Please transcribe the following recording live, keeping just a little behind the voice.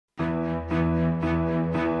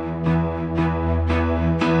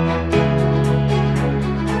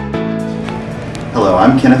Hello,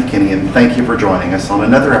 I'm Kenneth Kinney, and thank you for joining us on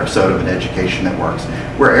another episode of An Education That Works,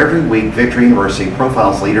 where every week Victory University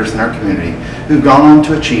profiles leaders in our community who've gone on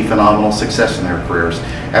to achieve phenomenal success in their careers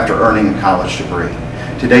after earning a college degree.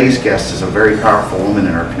 Today's guest is a very powerful woman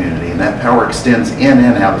in our community, and that power extends in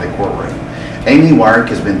and out of the courtroom. Amy Weirich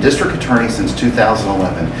has been district attorney since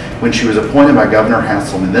 2011, when she was appointed by Governor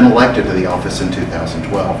Haslam and then elected to the office in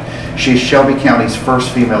 2012. She is Shelby County's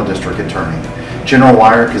first female district attorney. General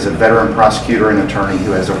Weirich is a veteran prosecutor and attorney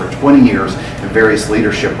who has over 20 years in various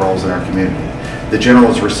leadership roles in our community. The General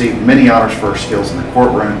has received many honors for her skills in the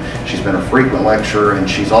courtroom. She's been a frequent lecturer, and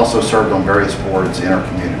she's also served on various boards in our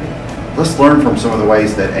community. Let's learn from some of the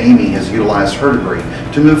ways that Amy has utilized her degree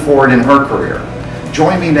to move forward in her career.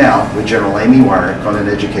 Join me now with General Amy Weirich on An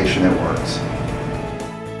Education That Works.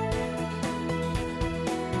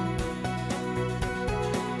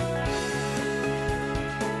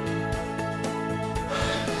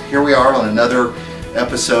 Here we are on another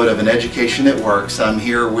episode of An Education That Works. I'm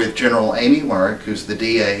here with General Amy Weirich, who's the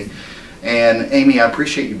DA. And Amy, I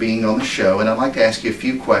appreciate you being on the show, and I'd like to ask you a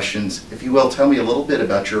few questions. If you will, tell me a little bit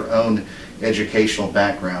about your own educational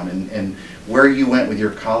background and where you went with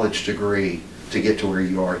your college degree to get to where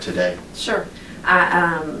you are today. Sure.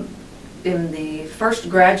 I in the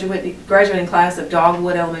first graduating class of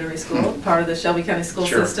Dogwood Elementary School, part of the Shelby County school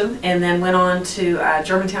system, and then went on to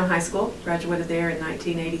Germantown High School, graduated there in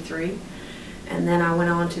 1983. And then I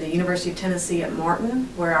went on to the University of Tennessee at Martin,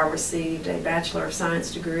 where I received a Bachelor of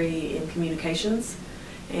Science degree in Communications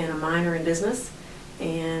and a minor in Business,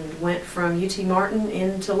 and went from UT Martin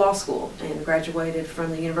into law school and graduated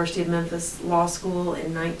from the University of Memphis Law School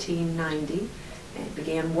in 1990 and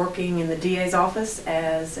began working in the DA's office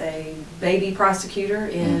as a baby prosecutor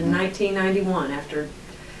in 1991 after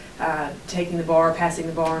taking the bar, passing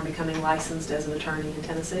the bar, and becoming licensed as an attorney in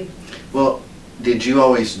Tennessee. Well, did you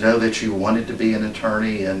always know that you wanted to be an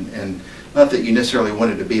attorney, and not that you necessarily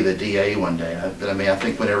wanted to be the DA one day, but I mean, I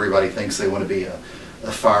think when everybody thinks they want to be a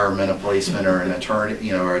fireman, a policeman, or an attorney,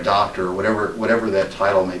 you know, or a doctor, or whatever that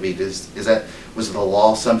title may be, was the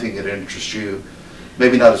law something that interests you?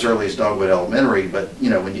 Maybe not as early as Dogwood Elementary, but you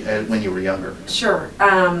know, when you were younger. Sure.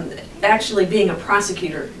 Actually, being a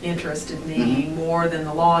prosecutor interested me more than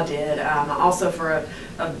the law did. Also, for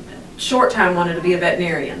a short time, wanted to be a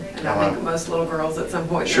veterinarian, and I think most little girls at some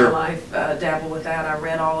point in their life dabble with that. I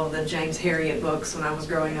read all of the James Herriot books when I was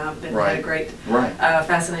growing up, and had a great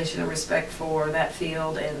fascination and respect for that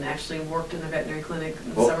field, and actually worked in a veterinary clinic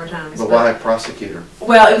in the summertime. But why prosecutor?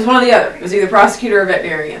 Well, it was one or the other. It was either prosecutor or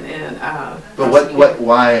veterinarian. And but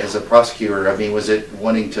why as a prosecutor? I mean, was it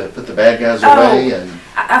wanting to put the bad guys away? And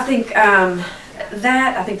I think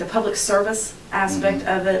I think the public service aspect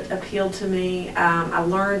of it appealed to me. I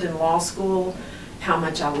learned in law school how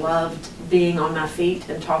much I loved being on my feet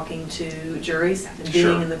and talking to juries and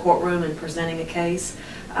being in the courtroom and presenting a case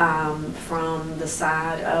from the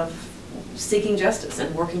side of seeking justice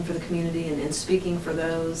and working for the community and speaking for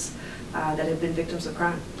those that have been victims of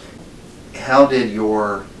crime. How did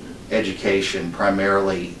your education,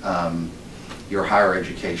 primarily your higher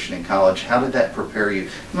education in college, how did that prepare you?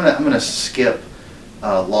 I'm going to skip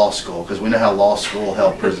law school, because we know how law school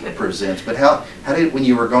presents, but how did, when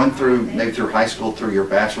you were going through, maybe through high school, through your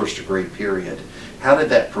bachelor's degree period, how did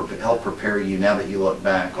that help prepare you now that you look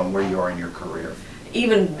back on where you are in your career?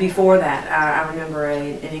 Even before that, I remember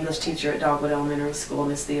an English teacher at Dogwood Elementary School,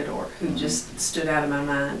 Miss Theodore, who just stood out in my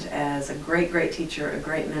mind as a great teacher, a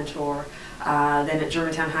great mentor. Then at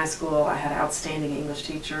Germantown High School, I had outstanding English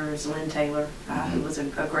teachers, Lynn Taylor, who was a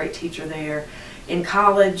great teacher there. In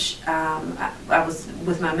college, I was,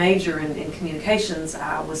 with my major in communications,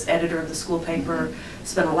 I was editor of the school paper,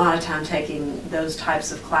 spent a lot of time taking those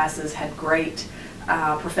types of classes, had great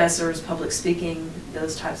professors, public speaking,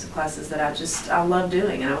 those types of classes that I loved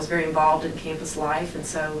doing, and I was very involved in campus life, and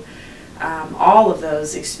so all of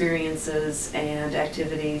those experiences and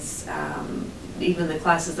activities, even the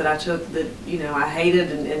classes that I took that I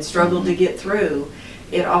hated and struggled to get through,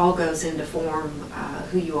 it all goes into form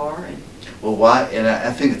who you are. Well, why? And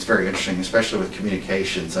I think it's very interesting, especially with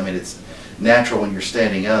communications. I mean, it's natural when you're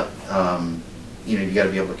standing up. You got to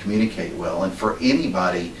be able to communicate well, and for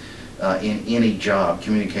anybody in any job,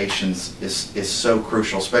 communications is so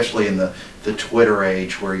crucial, especially in the Twitter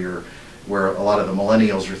age, where a lot of the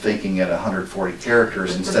millennials are thinking at 140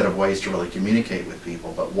 characters instead of ways to really communicate with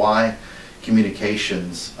people. But why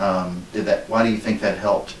communications? Why do you think that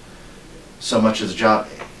helped so much as a job,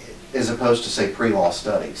 as opposed to, say, pre-law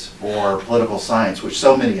studies or political science, which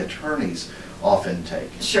so many attorneys often take?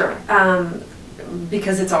 Sure.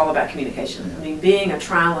 because it's all about communication. I mean, being a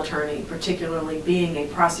trial attorney, particularly being a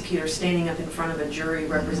prosecutor standing up in front of a jury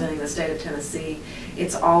representing the state of Tennessee,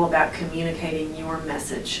 it's all about communicating your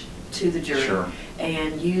message to the jury. Sure.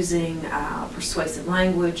 And using persuasive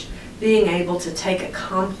language, being able to take a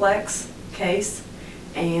complex case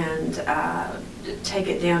and take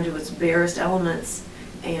it down to its barest elements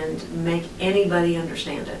and make anybody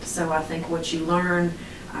understand it. So I think what you learn,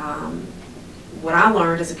 what I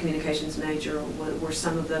learned as a communications major were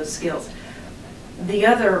some of those skills. The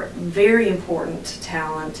other very important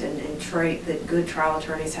talent and trait that good trial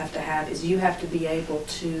attorneys have to have is you have to be able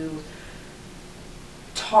to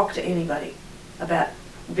talk to anybody about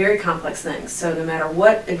very complex things. So no matter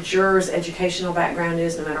what a juror's educational background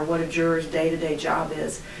is, no matter what a juror's day-to-day job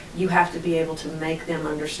is, you have to be able to make them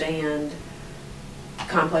understand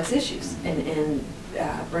complex issues and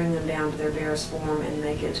bring them down to their barest form and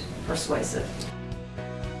make it persuasive.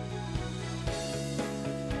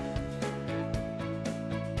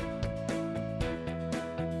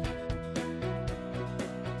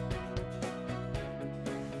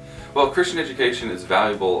 Well, Christian education is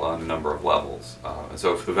valuable on a number of levels. And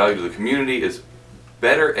so if the value to the community is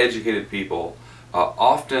better educated people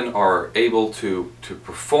often are able to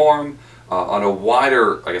perform on a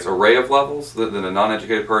wider, I guess, array of levels than a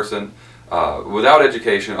non-educated person. Without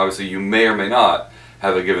education, obviously, you may or may not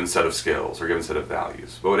have a given set of skills or a given set of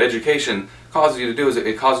values. But what education causes you to do is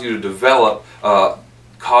it causes you to develop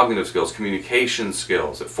cognitive skills, communication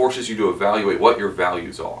skills. It forces you to evaluate what your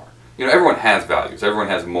values are. You know, everyone has values, everyone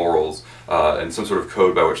has morals, and some sort of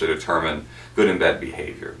code by which they determine good and bad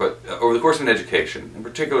behavior. But over the course of an education, and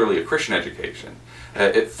particularly a Christian education,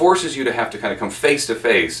 it forces you to have to kind of come face to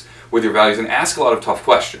face with your values and ask a lot of tough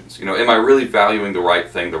questions. You know, am I really valuing the right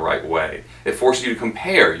thing the right way? It forces you to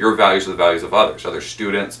compare your values to the values of others, other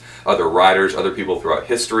students, other writers, other people throughout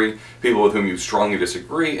history, people with whom you strongly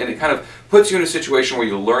disagree, and it kind of puts you in a situation where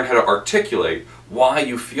you learn how to articulate why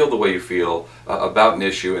you feel the way you feel about an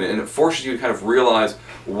issue, and it forces you to kind of realize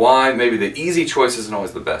why maybe the easy choice isn't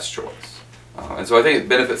always the best choice. And so I think it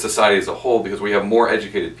benefits society as a whole because we have more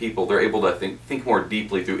educated people. They're able to think more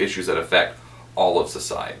deeply through issues that affect all of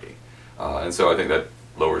society. And so I think that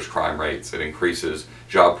lowers crime rates, it increases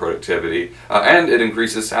job productivity, and it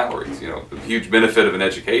increases salaries. You know, the huge benefit of an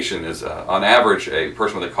education is, on average, a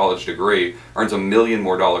person with a college degree earns $1 million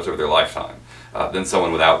more over their lifetime than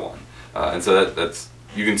someone without one. And so that's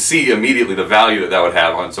you can see immediately the value that would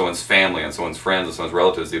have on someone's family, on someone's friends, on someone's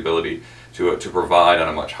relatives, the ability to provide on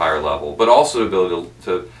a much higher level, but also the ability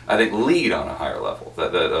to I think, lead on a higher level.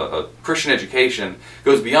 That a Christian education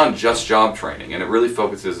goes beyond just job training, and it really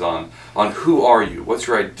focuses on who are you, what's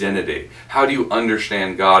your identity, how do you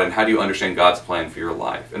understand God, and how do you understand God's plan for your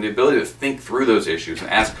life. And the ability to think through those issues and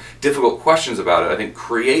ask difficult questions about it, I think,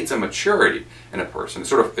 creates a maturity in a person.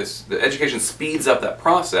 The education speeds up that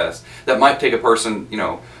process that might take a person,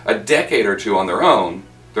 a decade or two on their own.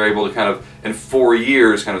 They're able to kind of, in 4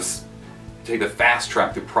 years, kind of take the fast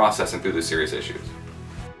track through processing through the serious issues.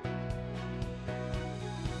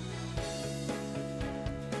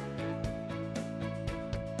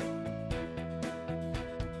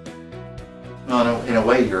 Well, in a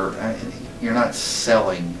way, you're not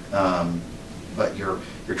selling, but you're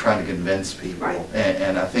trying to convince people, right.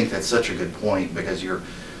 and I think that's such a good point, because you're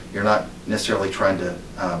not necessarily trying to,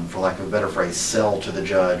 for lack of a better phrase, sell to the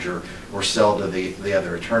judge or sell to the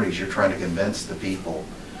other attorneys. You're trying to convince the people.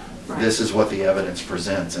 Right. This is what the evidence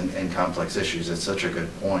presents in complex issues. It's such a good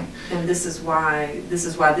point. And this is why this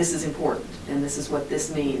is important, and this is what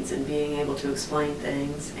this means, and being able to explain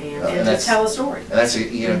things and to tell a story. And that's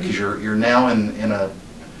because you're now in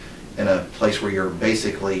a place where you're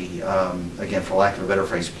basically, again, for lack of a better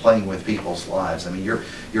phrase, playing with people's lives. I mean,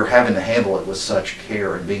 you're having to handle it with such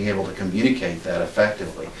care, and being able to communicate that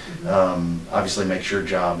effectively obviously makes your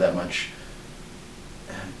job that much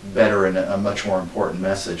better and a much more important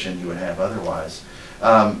message than you would have otherwise.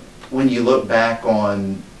 When you look back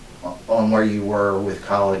on where you were with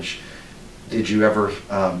college, did you ever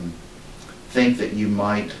think that you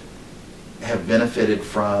might have benefited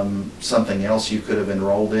from something else you could have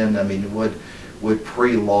enrolled in? I mean, would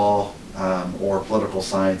pre-law or political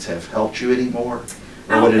science have helped you anymore?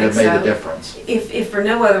 Or would it have made a difference? If for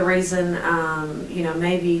no other reason,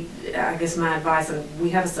 maybe, I guess my advice, and we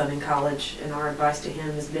have a son in college, and our advice to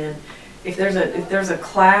him has been, if there's a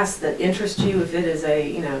class that interests you, if it is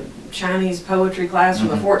a Chinese poetry class from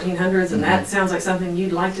the 1400s, and that sounds like something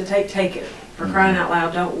you'd like to take it. For crying out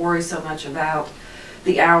loud, don't worry so much about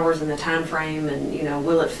the hours and the time frame, and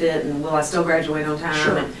will it fit, and will I still graduate on time?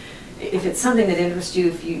 Sure. if it's something that interests you,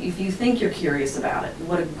 if you think you're curious about it,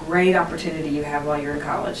 what a great opportunity you have while you're in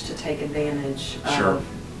college to take advantage Sure. of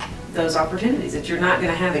those opportunities that you're not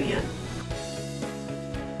going to have again.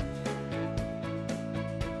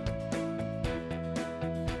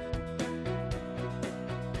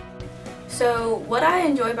 So what I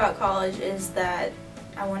enjoy about college is that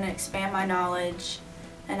I want to expand my knowledge,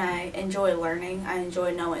 and I enjoy learning. I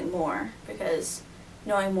enjoy knowing more, because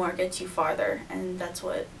knowing more gets you farther, and that's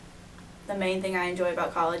what the main thing I enjoy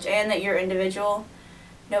about college. And that you're individual.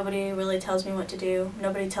 Nobody really tells me what to do.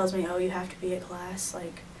 Nobody tells me, oh, you have to be at class.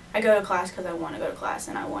 Like, I go to class because I want to go to class,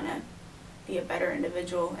 and I want to be a better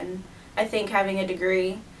individual. And I think having a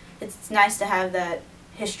degree, it's nice to have that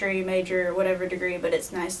history major, whatever degree, but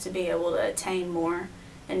it's nice to be able to attain more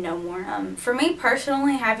and know more. For me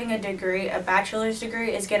personally, having a degree, a bachelor's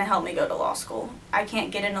degree, is going to help me go to law school. I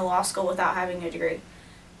can't get into law school without having a degree.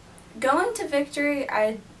 Going to Victory,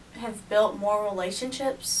 I have built more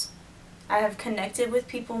relationships. I have connected with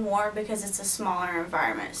people more because it's a smaller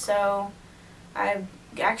environment. So I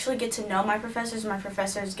actually get to know my professors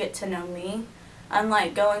get to know me.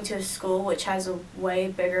 Unlike going to a school which has a way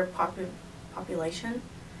bigger population.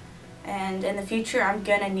 And in the future, I'm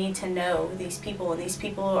going to need to know these people, and these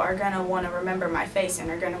people are going to want to remember my face and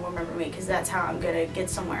are going to remember me, because that's how I'm going to get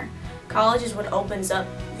somewhere. College is what opens up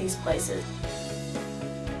these places.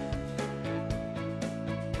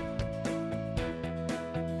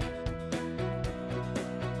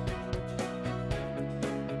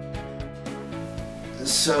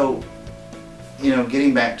 So, you know,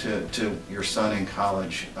 getting back to your son in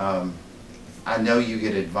college, I know you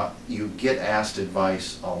get asked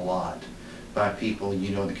advice a lot by people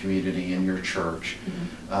you know in the community, in your church.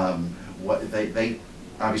 Mm-hmm. What they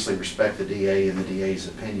obviously respect the DA and the DA's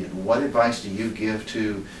opinion. What advice do you give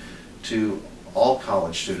to all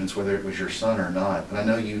college students, whether it was your son or not? And I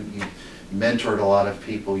know you mentored a lot of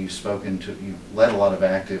people. You led a lot of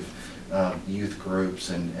active youth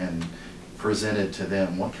groups and presented to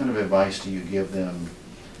them. What kind of advice do you give them?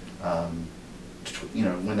 You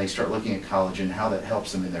know, when they start looking at college, and how that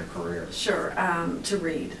helps them in their career? Sure, to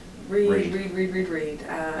read. Read.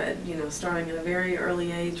 You know, starting at a very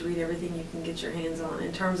early age, read everything you can get your hands on.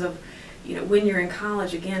 In terms of, you know, when you're in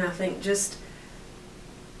college, again, I think just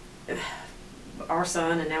our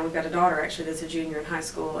son, and now we've got a daughter actually that's a junior in high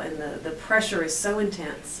school, and the pressure is so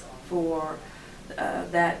intense for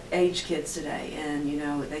that age kids today, and you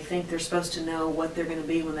know, they think they're supposed to know what they're going to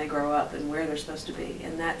be when they grow up and where they're supposed to be,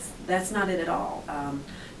 and that's not it at all.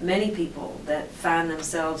 Many people that find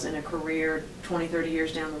themselves in a career 20, 30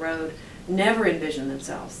 years down the road never envision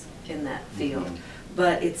themselves in that field. Mm-hmm.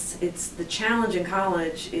 But it's the challenge in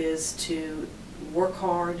college is to work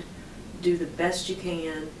hard, do the best you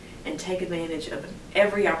can, and take advantage of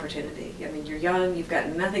every opportunity. I mean, you're young, you've got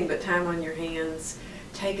nothing but time on your hands.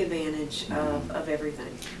 Take advantage of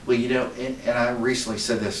everything. Well, you know, and I recently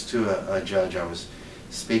said this to a judge I was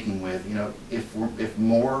speaking with. You know, if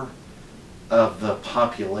more of the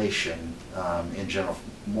population in general,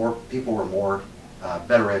 more people were more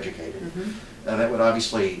better educated, mm-hmm. That would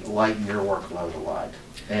obviously lighten your workload a lot.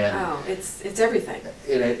 And it's everything.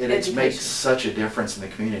 It makes such a difference in the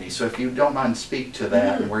community. So if you don't mind, speak to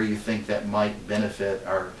that, mm-hmm. and where you think that might benefit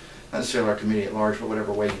not necessarily our community at large, but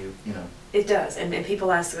whatever way you know. It does, and people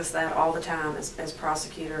ask us that all the time as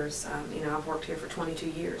prosecutors. You know, I've worked here for 22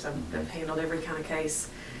 years. I've handled every kind of case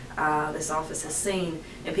this office has seen,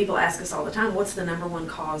 and people ask us all the time, what's the #1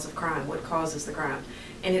 cause of crime? What causes the crime?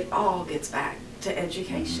 And it all gets back to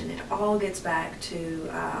education. It all gets back to,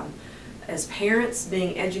 as parents,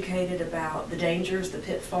 being educated about the dangers, the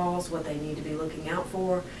pitfalls, what they need to be looking out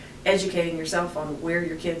for, educating yourself on where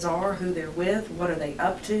your kids are, who they're with, what are they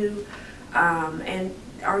up to, and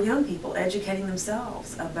our young people educating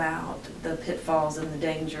themselves about the pitfalls and the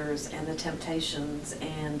dangers and the temptations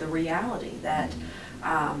and the reality that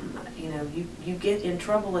you know, you get in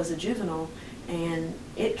trouble as a juvenile, and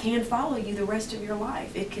it can follow you the rest of your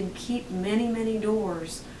life. It can keep many, many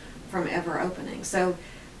doors from ever opening. So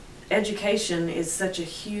education is such a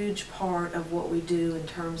huge part of what we do in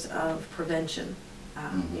terms of prevention.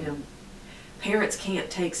 You know, parents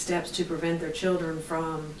can't take steps to prevent their children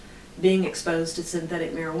from being exposed to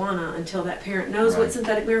synthetic marijuana until that parent knows what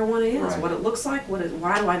synthetic marijuana is, what it looks like,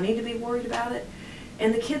 why do I need to be worried about it,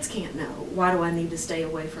 and the kids can't know why do I need to stay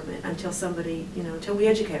away from it until somebody, you know, until we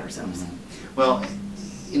educate ourselves. Mm-hmm. Well,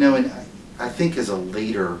 you know, and I think as a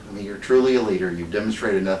leader, I mean, you're truly a leader. You've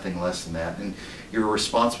demonstrated nothing less than that, and you're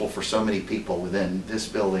responsible for so many people within this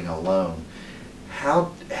building alone.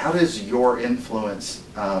 How does your influence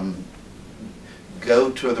go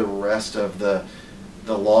to the rest of the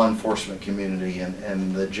the law enforcement community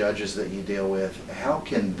and the judges that you deal with, how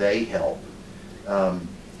can they help? I'm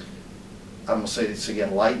going to say this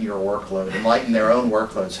again, lighten your workload and lighten their own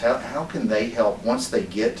workloads. How can they help once they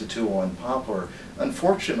get to 201 Poplar?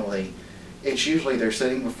 Unfortunately, it's usually they're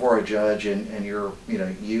sitting before a judge and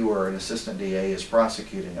you or an assistant DA is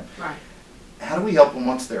prosecuting them. Right. How do we help them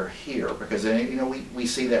once they're here? Because we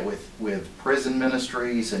see that with prison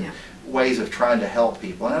ministries and ways of trying to help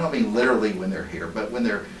people. And I don't mean literally when they're here, but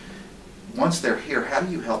once they're here, how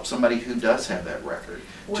do you help somebody who does have that record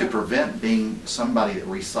to prevent being somebody that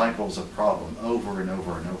recycles a problem over and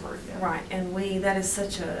over and over again? Right, and that is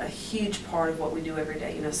such a huge part of what we do every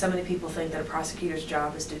day. So many people think that a prosecutor's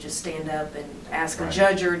job is to just stand up and ask a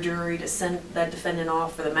judge or a jury to send that defendant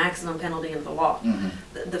off for the maximum penalty of the law.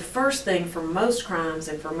 The first thing for most crimes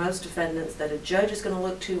and for most defendants that a judge is going to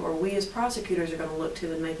look to, or we as prosecutors are going to look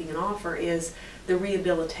to in making an offer, is the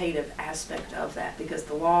rehabilitative aspect of that, because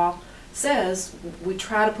the law says we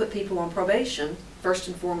try to put people on probation first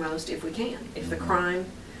and foremost if we can, if the crime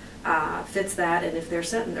fits that, and if their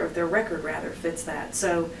sentence, or if their record rather fits that.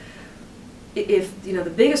 So if the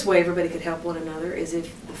biggest way everybody could help one another is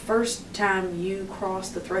if the first time you cross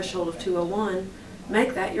the threshold of 201,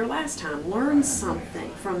 make that your last time. Learn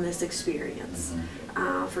something from this experience.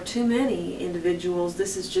 For too many individuals,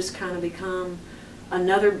 this has just kind of become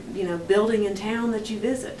another building in town that you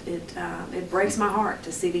visit. It breaks my heart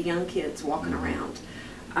to see the young kids walking around.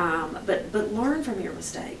 But learn from your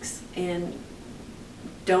mistakes and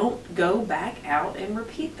don't go back out and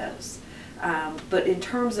repeat those. But in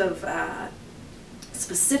terms of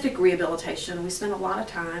specific rehabilitation, we spend a lot of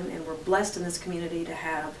time, and we're blessed in this community to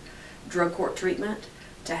have drug court treatment,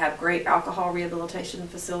 to have great alcohol rehabilitation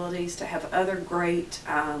facilities, to have other great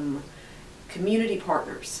community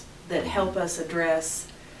partners that help us address,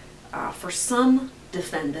 for some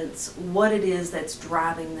defendants, what it is that's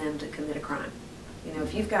driving them to commit a crime.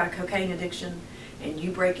 If you've got a cocaine addiction and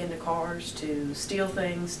you break into cars to steal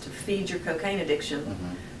things to feed your cocaine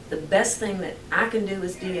addiction, the best thing that I can do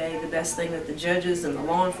as DA, the best thing that the judges and the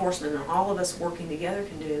law enforcement and all of us working together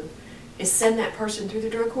can do, is send that person through the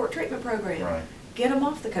drug court treatment program. Right. Get them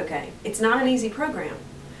off the cocaine. It's not an easy program,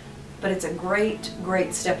 but it's a great,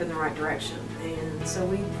 great step in the right direction. And so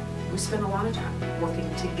we spend a lot of time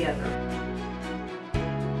working together.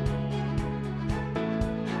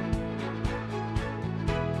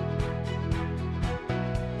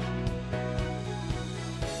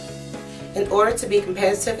 In order to be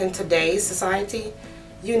competitive in today's society,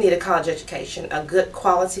 you need a college education, a good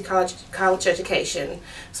quality college education,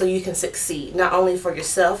 so you can succeed, not only for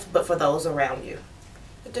yourself, but for those around you.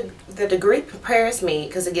 The degree prepares me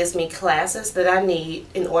because it gives me classes that I need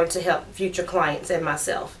in order to help future clients and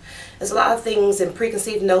myself. There's a lot of things and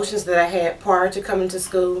preconceived notions that I had prior to coming to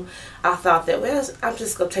school. I thought that, well, I'm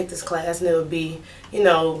just going to take this class and it would be,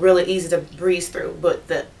 really easy to breeze through. But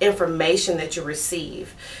the information that you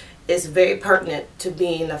receive is very pertinent to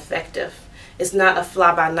being effective. It's not a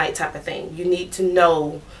fly-by-night type of thing. You need to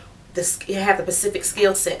know you have the specific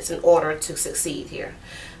skill sets in order to succeed here.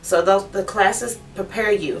 So the classes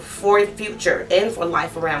prepare you for the future and for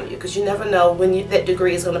life around you, because you never know when that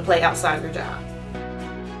degree is going to play outside of your job.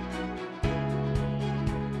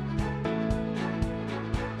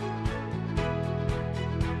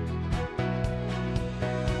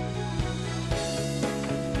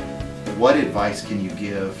 What advice can you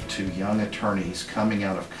give to young attorneys coming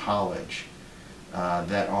out of college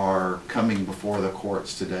that are coming before the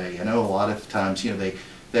courts today? I know a lot of times, they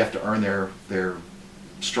have to earn their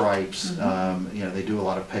stripes. They do a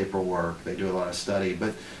lot of paperwork, they do a lot of study,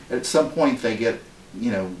 but at some point they get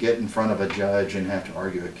in front of a judge and have to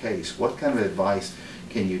argue a case. What kind of advice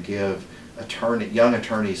can you give young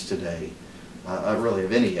attorneys today, really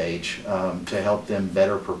of any age, to help them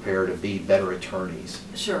better prepare to be better attorneys?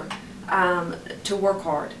 Sure. To work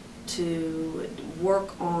hard, to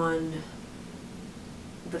work on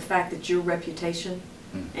the fact that your reputation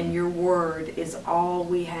and your word is all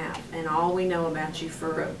we have and all we know about you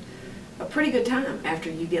for a pretty good time after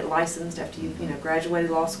you get licensed, after you've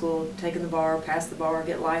graduated law school, taken the bar, passed the bar,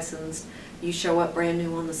 get licensed, you show up brand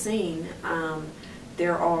new on the scene.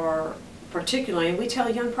 There are particularly, and we tell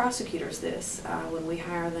young prosecutors this when we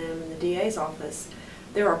hire them in the DA's office,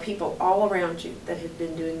 there are people all around you that have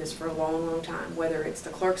been doing this for a long, long time, whether it's the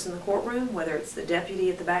clerks in the courtroom, whether it's the deputy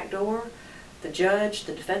at the back door, the judge,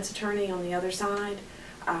 the defense attorney on the other side.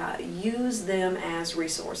 Use them as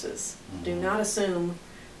resources. Do not assume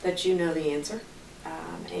that you know the answer,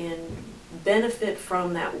 and benefit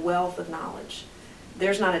from that wealth of knowledge.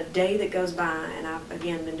 There's not a day that goes by, and I've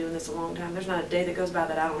again been doing this a long time, there's not a day that goes by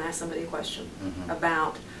that I don't ask somebody a question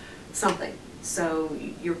about something. So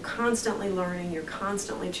you're constantly learning, you're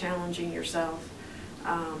constantly challenging yourself.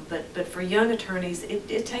 But for young attorneys,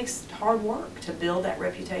 it takes hard work to build that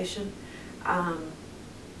reputation.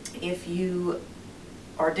 If you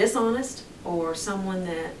are dishonest or someone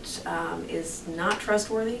that is not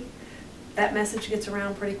trustworthy, that message gets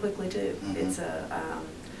around pretty quickly too. Mm-hmm.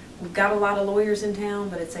 We've got a lot of lawyers in town,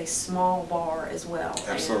 but it's a small bar as well.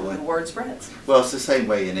 Absolutely. And the word spreads. Well, it's the same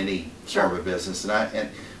way in any Sure. form of business, and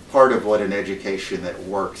part of what an education that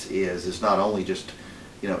works is not only just,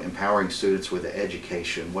 you know, empowering students with the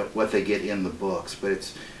education, what they get in the books, but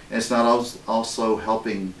it's not also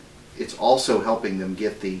helping. It's also helping them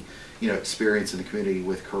get the, you know, experience in the community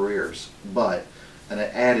with careers. But an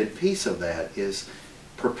added piece of that is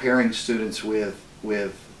preparing students with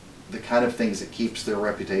the kind of things that keeps their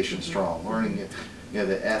reputation strong, learning, you know,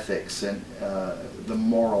 the ethics and the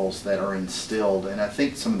morals that are instilled. And I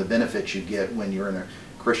think some of the benefits you get when you're in a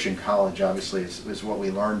Christian college, obviously, is what we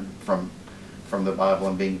learn from the Bible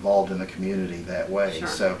and being involved in the community that way. Sure.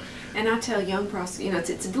 So, and I tell young you know,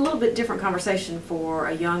 it's a little bit different conversation for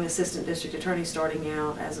a young assistant district attorney starting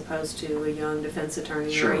out as opposed to a young defense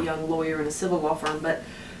attorney Sure. or a young lawyer in a civil law firm. But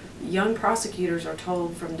young prosecutors are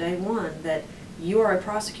told from day one that you are a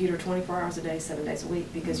prosecutor 24 hours a day, 7 days a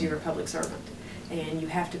week, because you're a public servant. And you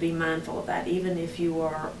have to be mindful of that. Even if you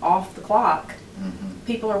are off the clock,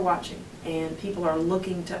 people are watching, and people are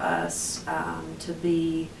looking to us to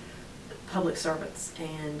be public servants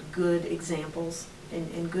and good examples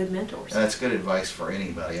and good mentors. and that's good advice for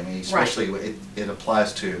anybody. I mean, especially it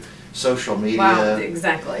applies to social media. Wow,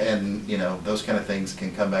 exactly. And, you know, those kind of things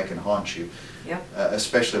can come back and haunt you. Yep.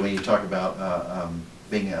 Especially when you talk about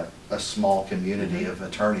being a small community of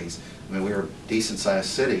attorneys. I mean, we're a decent-sized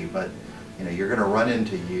city, but, you know, you're going to run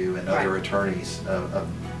into you and other Right. attorneys of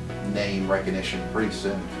name recognition pretty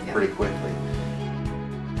soon, Yep. pretty quickly.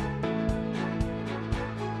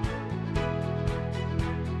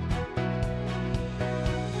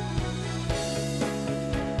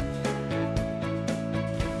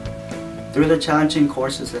 Through the challenging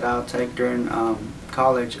courses that I'll take during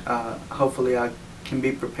college, hopefully I can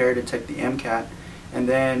be prepared to take the MCAT, and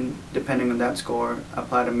then depending on that score,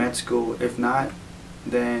 apply to med school. If not,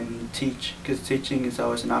 then teach, because teaching is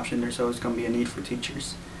always an option. There's always going to be a need for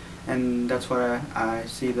teachers, and that's why I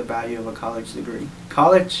see the value of a college degree.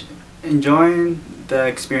 College, enjoying the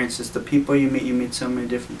experiences, the people you meet so many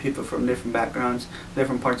different people from different backgrounds,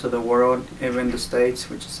 different parts of the world, even the States,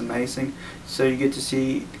 which is amazing. So you get to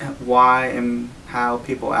see why and how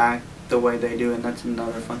people act the way they do, and that's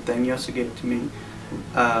another fun thing. You also get to meet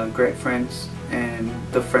great friends, and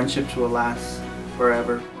the friendships will last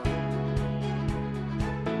forever.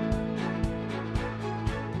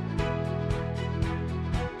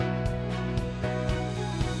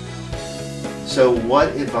 So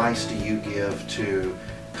what advice do you give to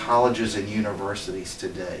colleges and universities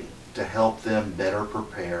today to help them better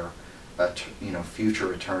prepare you know,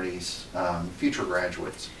 future attorneys, future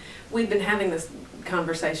graduates? We've been having this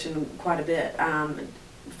conversation quite a bit.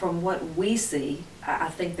 From what we see, I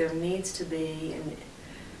think there needs to be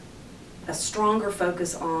a stronger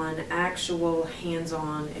focus on actual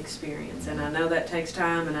hands-on experience. And I know that takes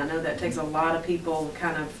time, and I know that takes a lot of people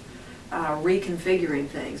kind of reconfiguring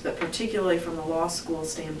things, but particularly from the law school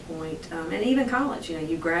standpoint, and even college. You know,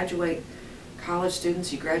 you graduate college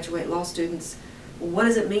students, you graduate law students. What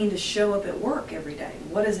does it mean to show up at work every day?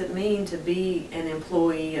 What does it mean to be an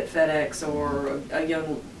employee at FedEx or a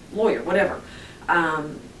young lawyer, whatever?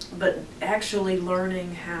 But actually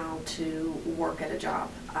learning how to work at a job,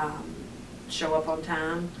 show up on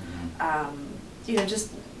time, you know,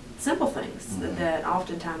 just simple things that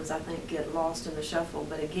oftentimes I think get lost in the shuffle.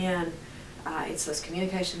 But again, it's those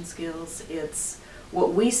communication skills. It's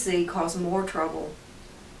what we see cause more trouble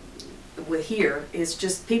with here is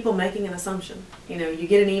just people making an assumption. You know, you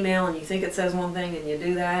get an email and you think it says one thing and you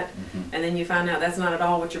do that, and then you find out that's not at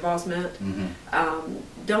all what your boss meant.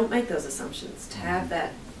 Don't make those assumptions. To have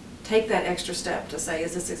that, take that extra step to say,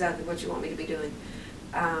 is this exactly what you want me to be doing?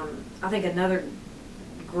 I think another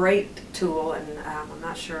great tool, and I'm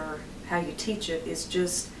not sure how you teach it, is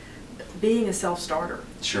just being a self-starter.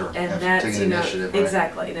 Sure. And that's, taking you know, initiative, right?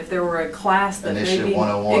 Exactly. And if there were a class that Initiative maybe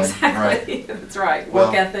 101, exactly, right. that's right. Well,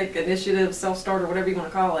 work ethic, initiative, self-starter, whatever you want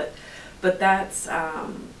to call it. But that's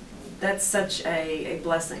such a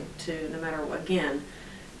blessing to, no matter what, again,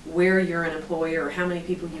 where you're an employer or how many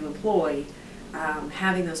people you employ,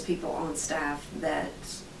 having those people on staff that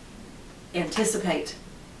anticipate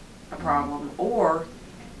a problem or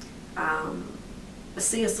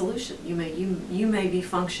see a solution. You may be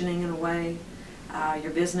functioning in a way,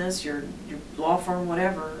 your business, your law firm,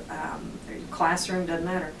 whatever, or your classroom, doesn't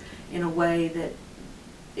matter. in a way that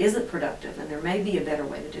isn't productive, and there may be a better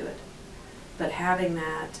way to do it. But having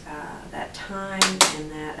that time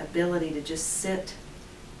and that ability to just sit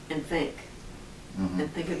and think,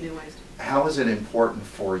 and think of new ways. How is it important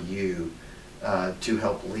for you to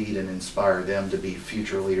help lead and inspire them to be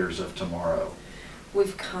future leaders of tomorrow?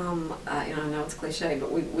 We've come, I know it's cliche,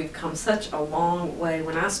 but we've come such a long way.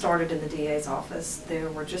 When I started in the DA's office, there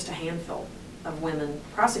were just a handful of women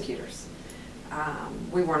prosecutors.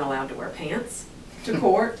 We weren't allowed to wear pants to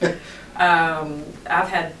court. I've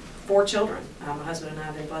had 4 children. My husband and I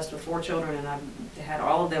have been blessed with 4 children, and I've had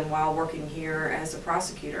all of them while working here as a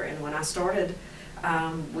prosecutor. And when I started,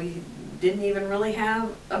 we didn't even really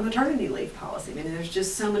have a maternity leave policy. I mean, there's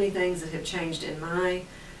just so many things that have changed in my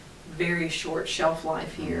very short shelf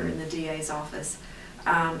life here in the DA's office.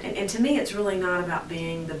 And to me, it's really not about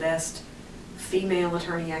being the best female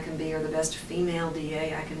attorney I can be or the best female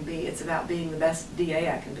DA I can be. It's about being the best DA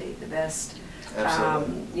I can be, the best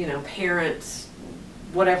parent,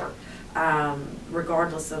 whatever,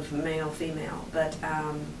 regardless of male, female. But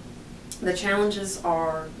the challenges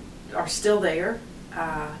are still there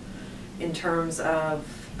in terms of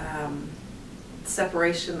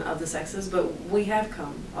separation of the sexes, but we have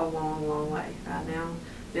come a long, long way.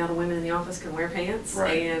 Now the women in the office can wear pants,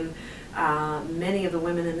 right. And many of the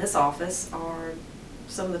women in this office are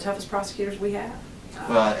some of the toughest prosecutors we have.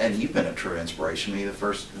 Well, and you've been a true inspiration. You're the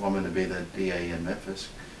first woman to be the DA in Memphis,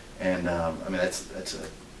 and I mean that's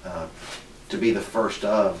to be the first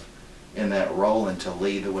of in that role and to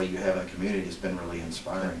lead the way you have in the community has been really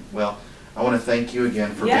inspiring. Well, I want to thank you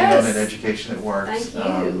again for being on at Education That Works.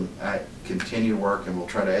 Thank you. I continue work, and we'll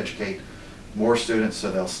try to educate more students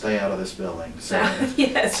so they'll stay out of this building. So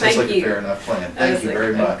yes, sounds like you. a fair enough plan. Thank you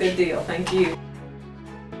very much. Good deal. Thank you.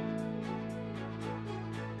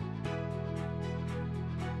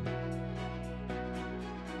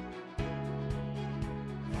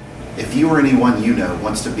 If you or anyone you know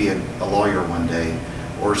wants to be a lawyer one day,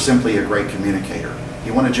 or simply a great communicator,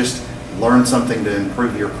 you want to just learn something to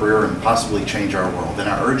improve your career and possibly change our world, then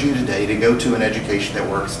I urge you today to go to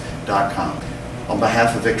aneducationnetworks.com. On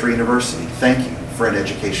behalf of Victory University, thank you for an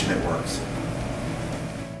education that works.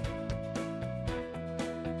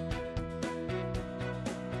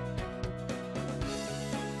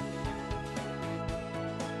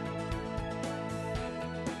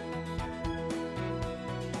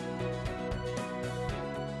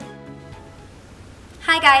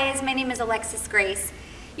 Hi guys, my name is Alexis Grace.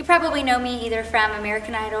 You probably know me either from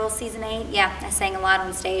American Idol Season 8, yeah, I sang a lot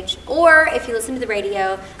on stage, or if you listen to the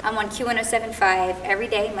radio, I'm on Q1075 every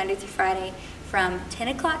day, Monday through Friday, from 10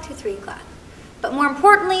 o'clock to 3 o'clock. But more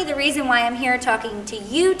importantly, the reason why I'm here talking to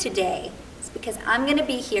you today is because I'm going to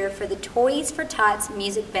be here for the Toys for Tots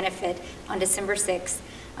music benefit on December 6th.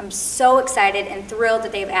 I'm so excited and thrilled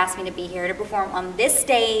that they've asked me to be here to perform on this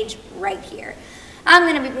stage right here. I'm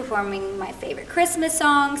going to be performing my favorite Christmas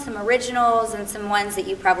songs, some originals, and some ones that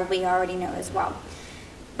you probably already know as well.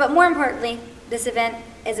 But more importantly, this event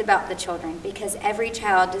is about the children, because every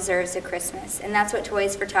child deserves a Christmas, and that's what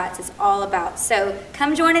Toys for Tots is all about. So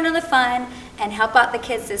come join in on the fun and help out the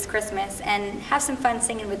kids this Christmas, and have some fun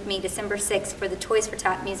singing with me December 6th for the Toys for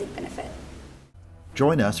Tots music benefit.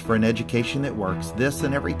 Join us for an education that works this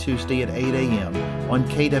and every Tuesday at 8 a.m. on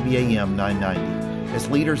KWAM 990 as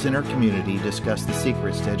leaders in our community discuss the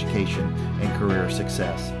secrets to education and career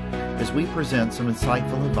success, as we present some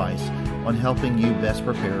insightful advice on helping you best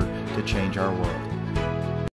prepare to change our world.